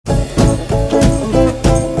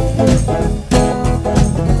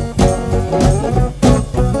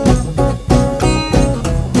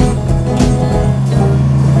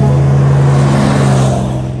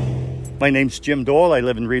My name's Jim Doel. I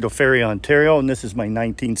live in Rideau Ferry, Ontario, and this is my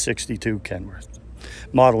 1962 Kenworth.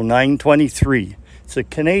 Model 923. It's a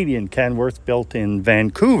Canadian Kenworth built in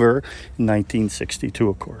Vancouver in 1962,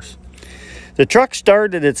 of course. The truck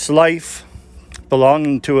started its life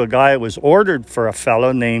belonging to a guy who was ordered for a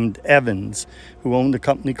fellow named Evans, who owned a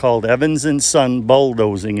company called Evans & Son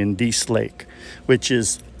Bulldozing in Dease Lake, which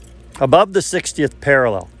is above the 60th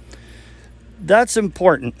parallel. That's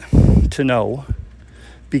important to know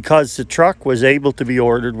because the truck was able to be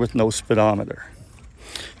ordered with no speedometer.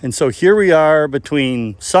 And so here we are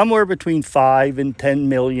somewhere between 5 and 10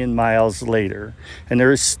 million miles later, and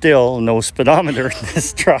there is still no speedometer in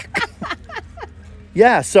this truck.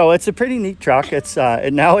 Yeah, so it's a pretty neat truck. It's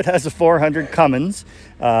now it has a 400 Cummins,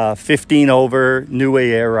 15 over, new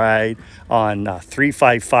way air ride on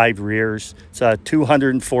 355 rears. It's a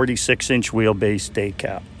 246-inch wheelbase day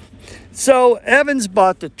cab. So Evans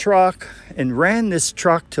bought the truck and ran this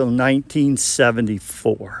truck till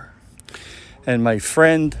 1974. And my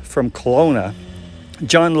friend from Kelowna,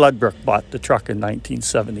 John Ludbrook, bought the truck in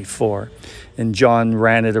 1974. And John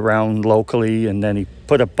ran it around locally, and then he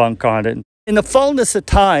put a bunk on it. In the fullness of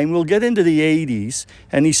time, we'll get into the 80s,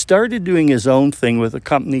 and he started doing his own thing with a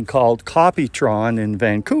company called Copytron in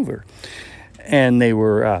Vancouver. And they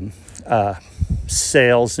were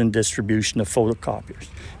sales and distribution of photocopiers.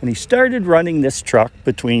 And he started running this truck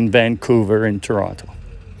between Vancouver and Toronto.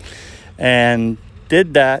 And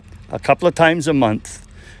did that a couple of times a month,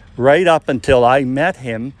 right up until I met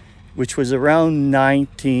him, which was around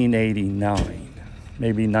 1989,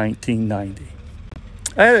 maybe 1990.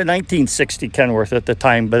 I had a 1960 Kenworth at the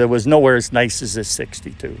time, but it was nowhere as nice as this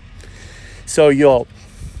 62. So you'll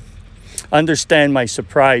understand my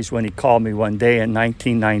surprise when he called me one day in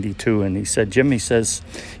 1992, and he said, Jim, he says,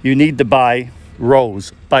 you need to buy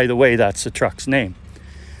Rose. By the way, that's the truck's name.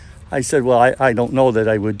 I said, well, I don't know that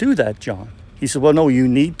I would do that, John. He said, well, no, you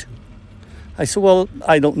need to. I said, well,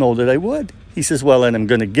 I don't know that I would. He says, well, then I'm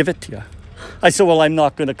going to give it to you. I said, well, I'm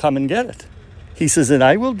not going to come and get it. He says, and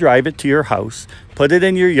I will drive it to your house, put it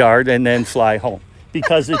in your yard, and then fly home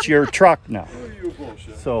because it's your truck now.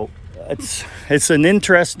 So it's an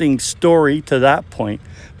interesting story to that point.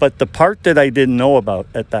 But the part that I didn't know about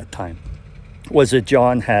at that time was that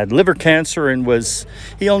John had liver cancer and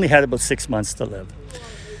he only had about 6 months to live.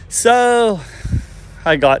 So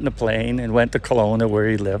I got in a plane and went to Kelowna where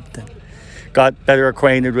he lived and got better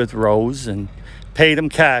acquainted with Rose and paid him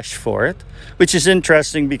cash for it, which is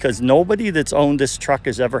interesting because nobody that's owned this truck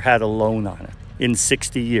has ever had a loan on it in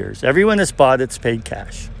 60 years. Everyone that's bought it's paid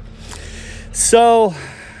cash. So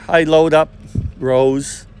I load up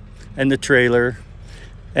Rose and the trailer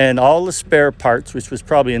and all the spare parts, which was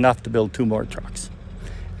probably enough to build 2 more trucks,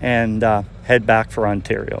 and head back for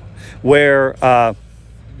Ontario, where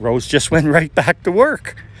Rose just went right back to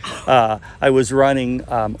work. I was running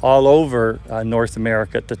all over North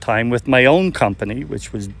America at the time with my own company,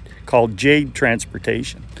 which was called Jade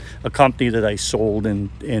Transportation, a company that I sold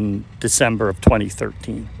in December of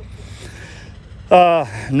 2013.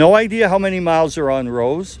 No idea how many miles are on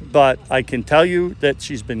Rose, but I can tell you that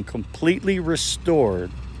she's been completely restored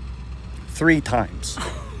 3 times.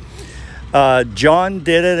 John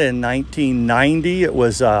did it in 1990. It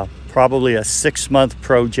was probably a 6-month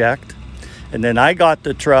project. And then I got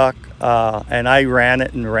the truck and I ran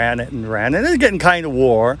it. And it was getting kind of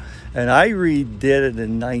wore. And I redid it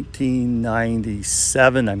in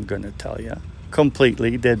 1997, I'm going to tell you.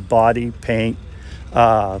 Completely. Did body, paint,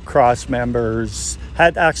 cross members.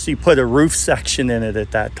 Had actually put a roof section in it at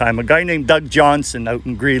that time. A guy named Doug Johnson out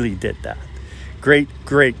in Greeley did that. Great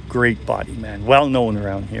body man. Well known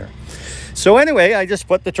around here. So anyway, I just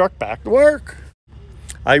put the truck back to work.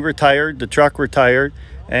 I retired. The truck retired.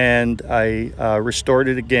 And I restored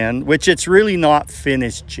it again, which it's really not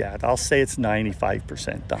finished yet. I'll say it's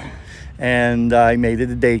 95% done. And I made it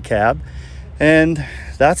a day cab. And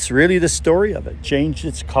that's really the story of it. Changed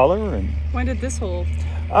its color. And when did this whole...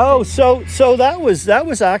 Oh, so that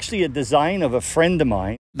was actually a design of a friend of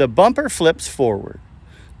mine. The bumper flips forward.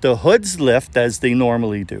 The hoods lift as they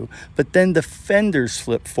normally do, but then the fenders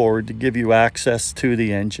flip forward to give you access to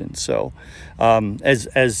the engine. So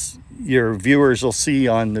as your viewers will see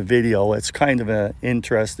on the video, it's kind of an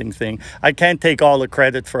interesting thing. I can't take all the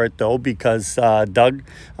credit for it though, because Doug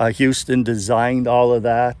Houston designed all of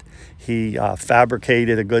that. He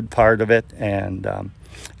fabricated a good part of it, and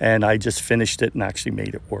I just finished it and actually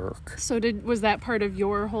made it work. So was that part of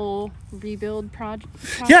your whole rebuild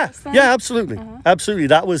process? Yeah, then? absolutely. Absolutely.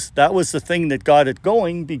 That was the thing that got it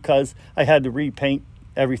going, because I had to repaint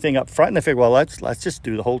everything up front, and I figured, well, let's just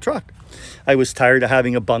do the whole truck. I was tired of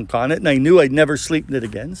having a bunk on it, and I knew I'd never sleep in it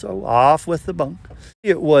again, so off with the bunk.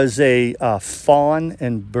 It was a fawn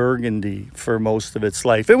and burgundy for most of its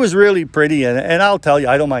life. It was really pretty, and I'll tell you,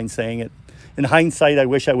 I don't mind saying it. In hindsight, I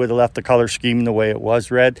wish I would have left the color scheme the way it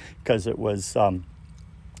was red, because it was,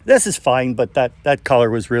 this is fine, but that color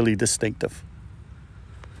was really distinctive.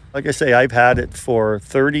 Like I say, I've had it for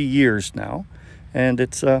 30 years now, and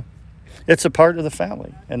it's a part of the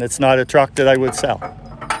family, and it's not a truck that I would sell.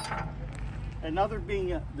 And other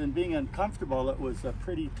than being uncomfortable, it was a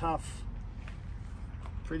pretty tough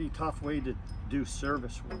way to do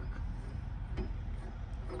service work.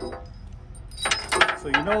 So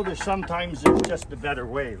you know, sometimes there's just a better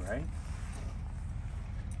way, right?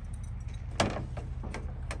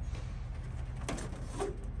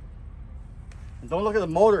 And don't look at the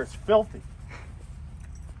motor, it's filthy.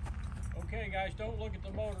 Okay guys, don't look at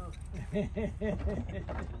the motor. Look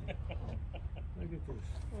at this.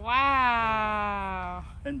 Wow.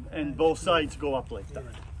 And both sides go up like that.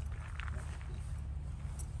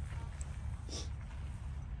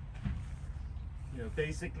 You know,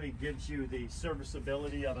 basically gives you the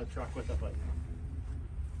serviceability of a truck with a bike.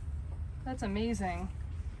 That's amazing.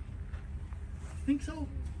 Think so?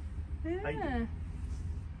 Yeah.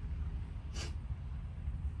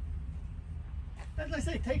 As I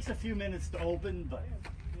say, it takes a few minutes to open, but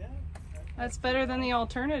That's better than the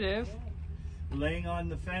alternative. laying on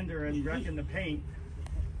the fender and wrecking the paint.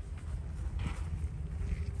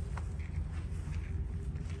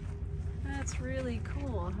 That's really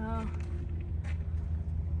cool, huh?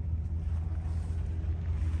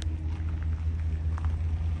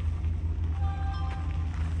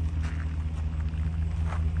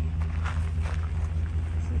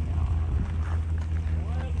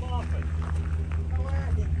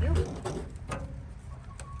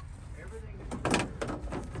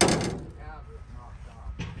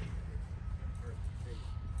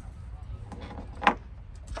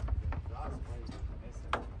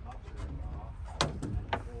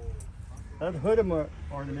 That hood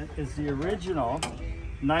ornament is the original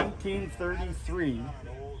 1933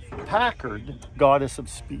 Packard Goddess of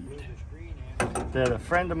Speed that a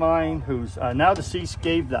friend of mine who's now deceased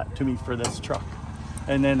gave that to me for this truck.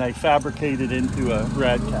 And then I fabricated into a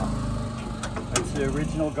rad cap. That's the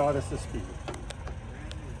original Goddess of Speed.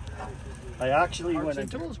 I actually, when I